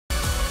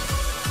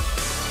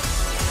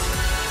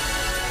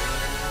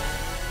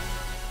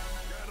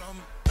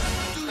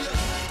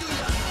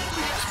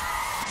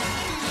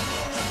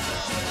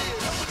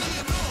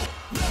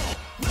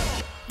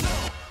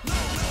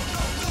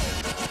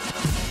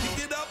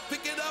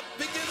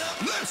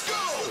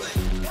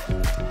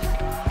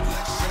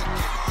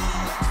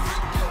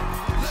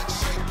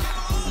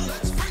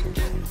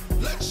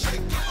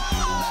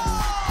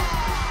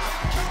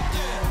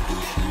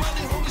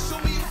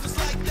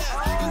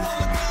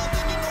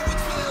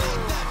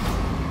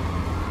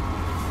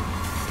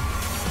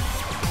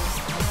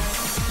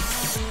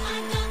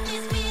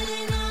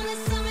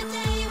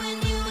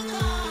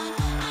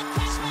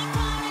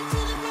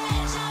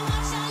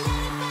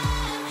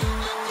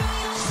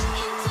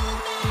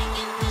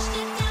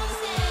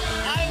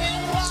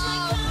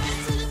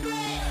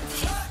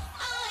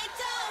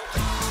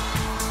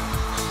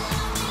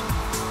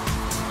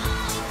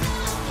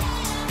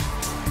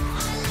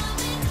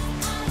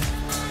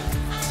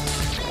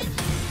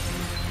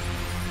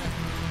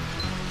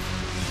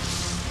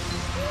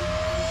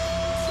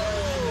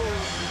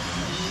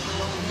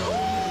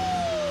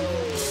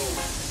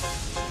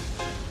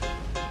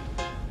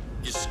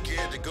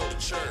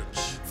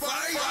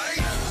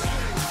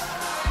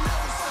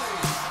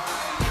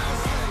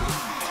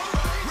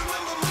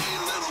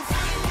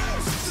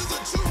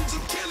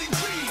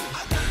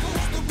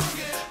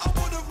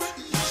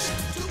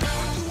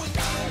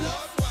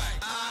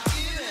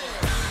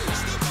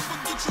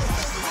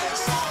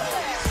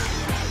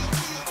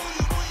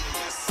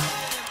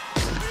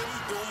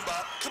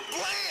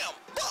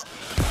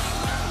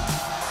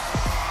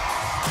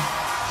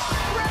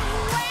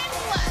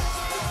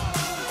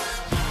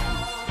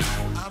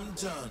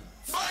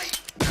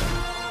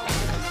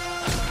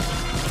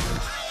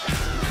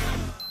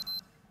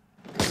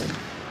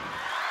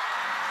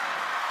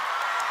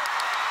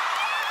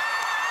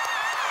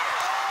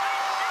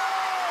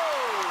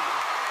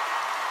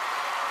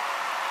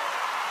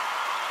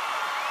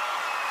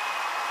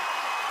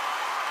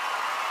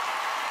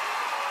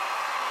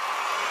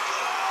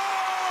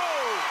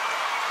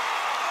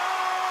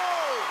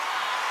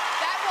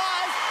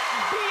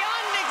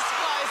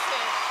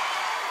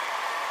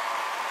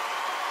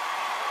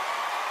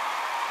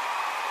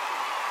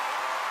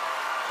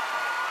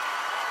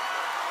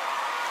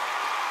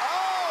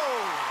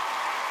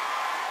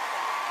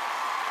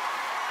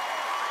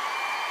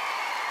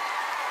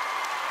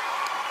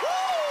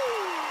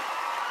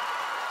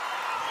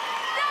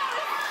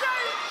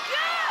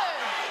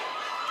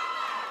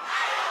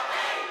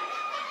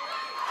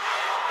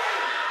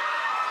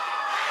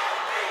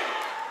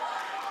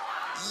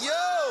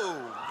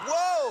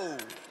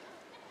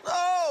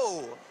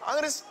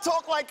gonna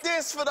talk like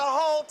this for the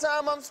whole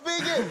time I'm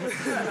speaking.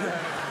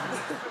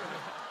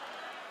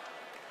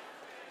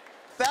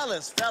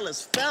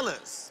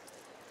 Fellas.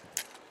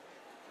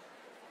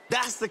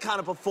 That's the kind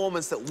of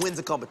performance that wins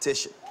a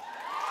competition.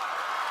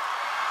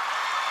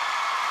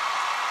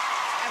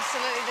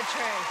 Absolutely the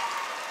truth.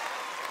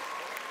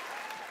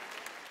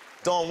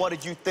 Dawn, what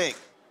did you think?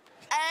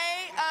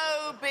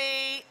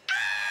 AOB.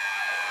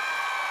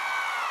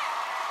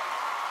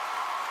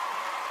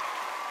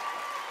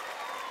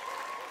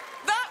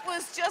 That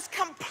was just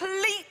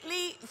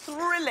completely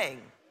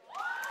thrilling.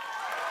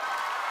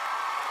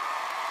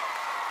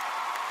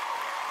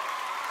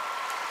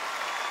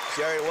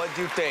 Sherry, what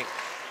did you think?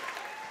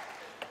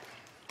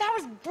 That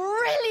was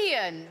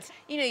brilliant.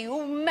 You know, you're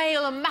all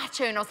male and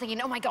macho, and I was thinking,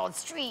 oh my God,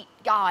 street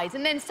guys.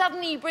 And then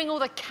suddenly you bring all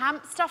the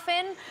camp stuff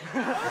in.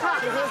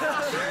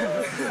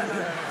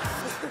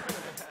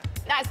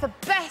 That's the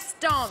best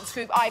dance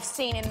group I've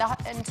seen in the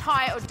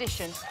entire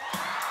audition.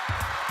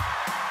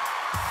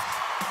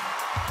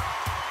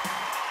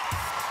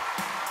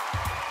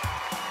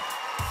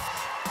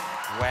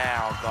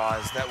 Wow,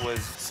 guys, that was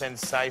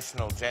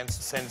sensational,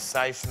 gents.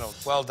 Sensational.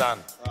 Well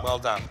done. Well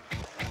done.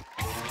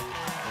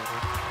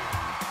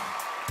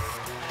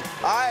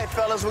 All right,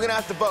 fellas, we're gonna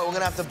have to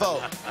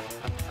vote.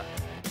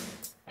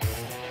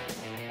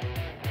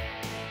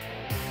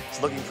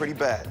 It's looking pretty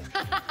bad.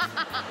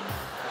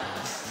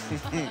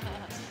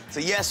 It's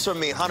a yes from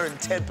me,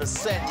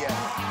 110% yes.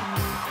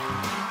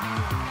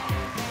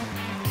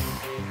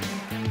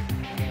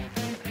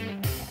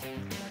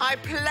 I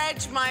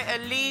pledge my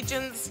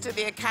allegiance to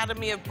the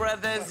Academy of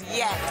Brothers,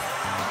 yes.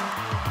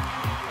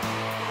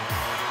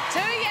 2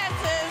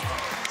 yeses.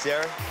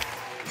 Sherry?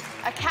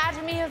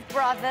 Academy of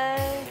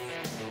Brothers.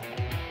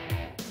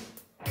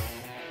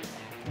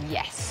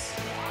 Yes.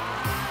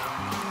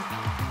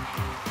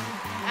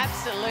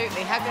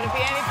 Absolutely. How could it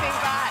be anything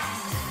but?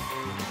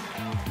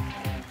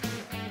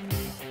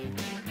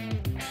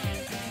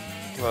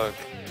 Look,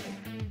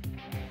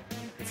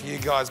 if you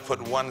guys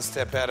put one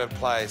step out of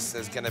place,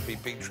 there's going to be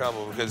big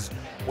trouble because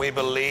we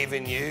believe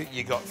in you.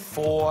 You got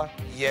 4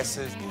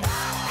 yeses.